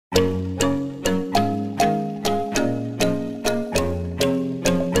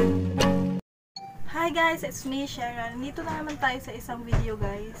Hi guys, it's me, Sharon. Dito na naman tayo sa isang video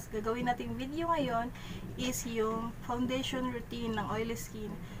guys. Gagawin nating video ngayon is yung foundation routine ng oily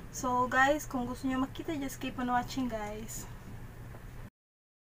skin. So guys, kung gusto niyo makita, just keep on watching guys.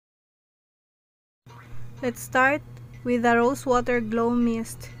 Let's start with the Rosewater Glow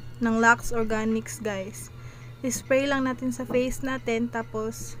Mist ng Luxxe Organix guys. I-spray lang natin sa face natin,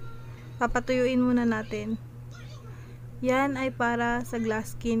 tapos papatuyuin muna natin. Yan ay para sa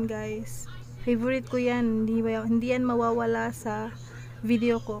glass skin guys. Favorite ko yan. Hindi yan mawawala sa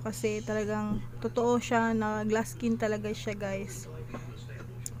video ko kasi talagang totoo siya na glass skin talaga siya guys.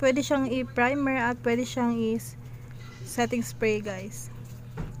 Pwede siyang i-primer at pwede siyang setting spray guys.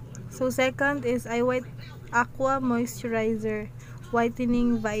 So second is IWhite Aqua Moisturizer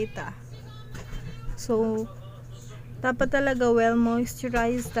Whitening Vita. So dapat talaga well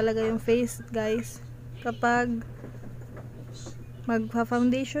moisturized talaga yung face guys kapag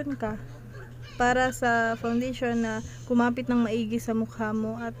magpa-foundation ka, para sa foundation na kumapit ng maigi sa mukha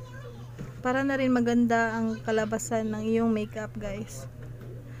mo at para na rin maganda ang kalabasan ng iyong makeup guys.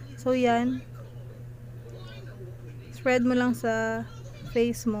 So yan, spread mo lang sa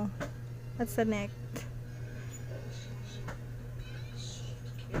face mo at sa neck.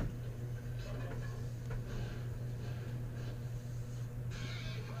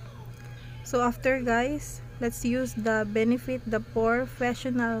 So after guys, let's use the the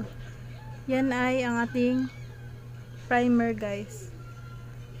Porefessional. Yan ay ang ating primer guys.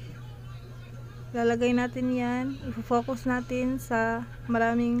 Lalagay natin yan, i-focus natin sa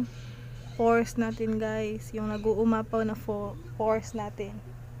maraming pores natin guys, yung nag-uumapaw na pores natin,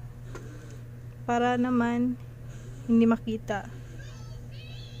 para naman hindi makita.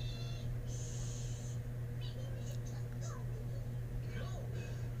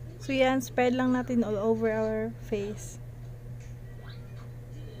 So yan, spread lang natin all over our face.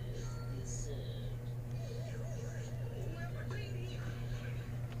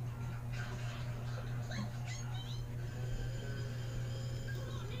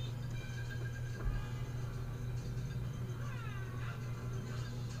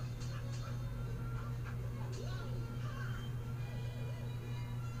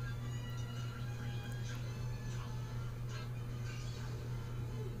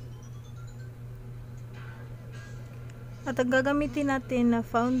 At ang gagamitin natin na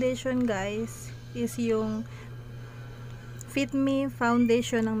foundation guys is yung Fit Me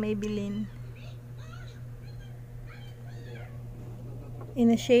Foundation ng Maybelline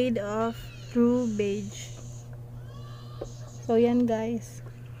in a shade of True Beige. So yan guys,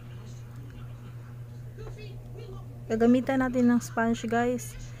 gagamitan natin ng sponge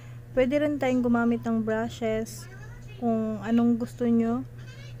guys. Pwede rin tayong gumamit ng brushes kung anong gusto nyo,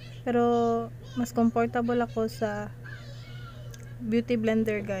 pero mas comfortable ako sa beauty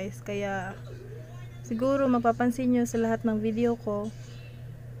blender guys, kaya siguro mapapansin nyo sa lahat ng video ko,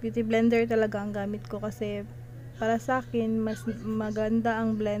 beauty blender talaga ang gamit ko kasi para sa akin mas maganda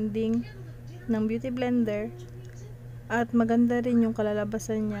ang blending ng beauty blender at maganda rin yung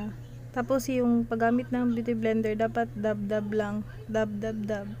kalalabasan niya. Tapos yung paggamit ng beauty blender dapat dab-dab lang,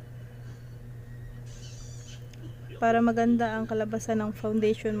 dab-dab-dab, para maganda ang kalabasan ng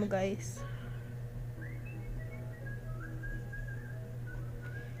foundation mo guys.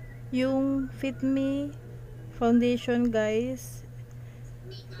 Yung Fit Me Foundation guys,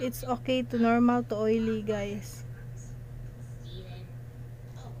 it's okay to normal to oily guys.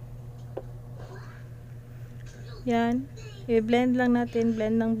 Yan, i-blend lang natin,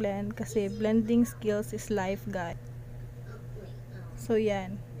 blend ng blend, kasi blending skills is life guys. So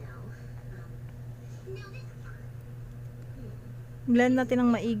yan, blend natin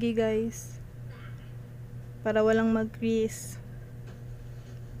ng maigi guys para walang mag-crease.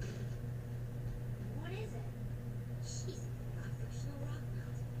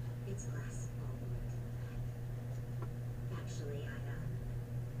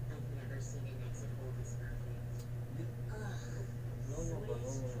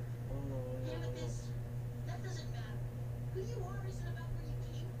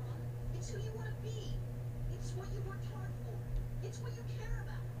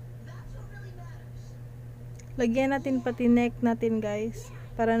 Lagyan natin pati neck natin guys,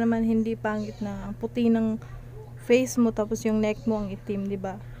 para naman hindi pangit na ang puti ng face mo tapos yung neck mo ang itim, di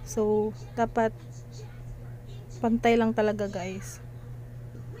ba? So dapat pantay lang talaga guys.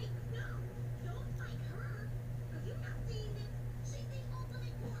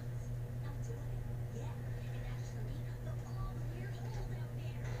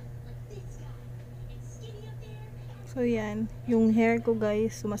 So yan, yung hair ko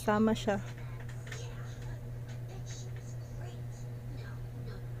guys, sumasama siya.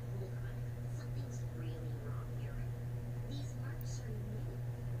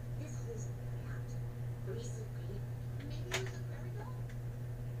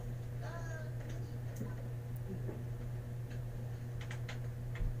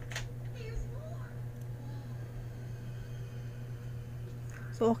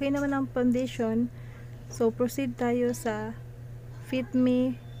 So, okay naman ang foundation. So, proceed tayo sa Fit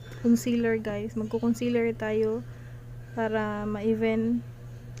Me Concealer, guys. Magko-concealer tayo para ma-even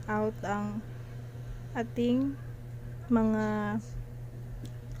out ang ating mga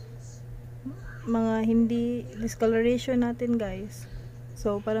hindi discoloration natin, guys.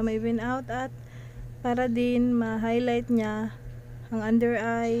 So, para ma-even out at para din ma-highlight niya ang under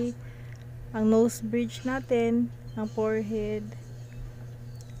eye, ang nose bridge natin, ang forehead,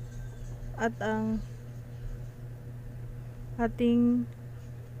 at ang ating,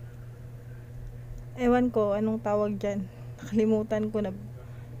 ewan ko anong tawag dyan, nakalimutan ko na,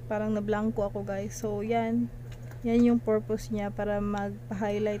 parang nablangko ako, guys. So yan yung purpose niya, para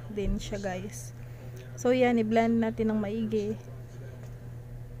magpa-highlight din siya, guys. So yan, i-blend natin ng maigi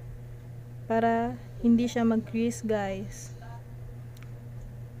para hindi siya mag-crease, guys.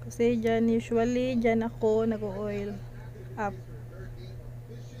 Kasi dyan, usually dyan ako nag-oil up.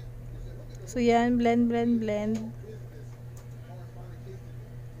 So yan, blend.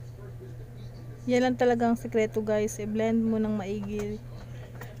 Yan lang talagang sekreto, guys. I-blend mo ng maigi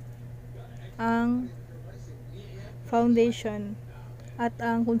ang foundation at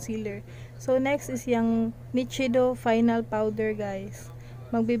ang concealer. So next is yung Nichido final powder, guys.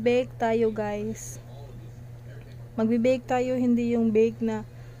 Magbe-bake tayo, guys. Magbe-bake tayo, hindi yung bake na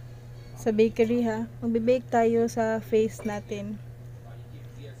sa bakery, ha. Magbe-bake tayo sa face natin.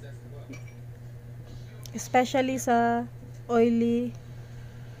 Especially sa oily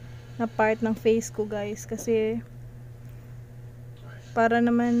na part ng face ko, guys, kasi para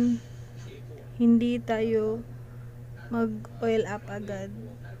naman hindi tayo mag-oil up agad.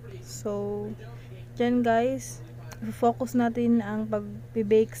 So dyan, guys, focus natin ang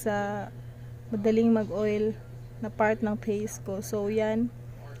pag-bake sa madaling mag-oil na part ng face ko. So yan,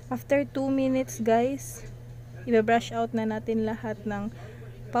 after 2 minutes, guys, i-brush out na natin lahat ng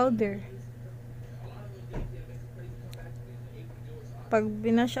powder. Pag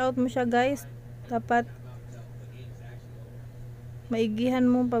binash out mo siya, guys, dapat maigihan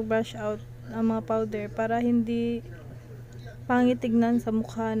mo pag brush out ang mga powder para hindi pangit tignan sa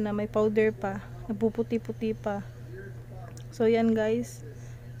mukha na may powder pa, napuputi-puti pa. So yan, guys.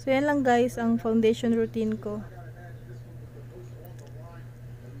 So yan lang, guys, ang foundation routine ko.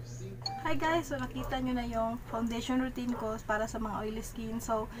 Hi, guys, so nakita nyo na yung foundation routine ko para sa mga oily skin.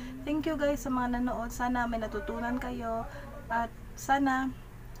 So thank you, guys, sa mga nanood. Sana may natutunan kayo at sana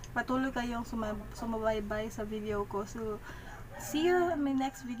patuloy kayong sumabaybay sa video ko. So see you in my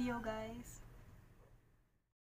next video, guys.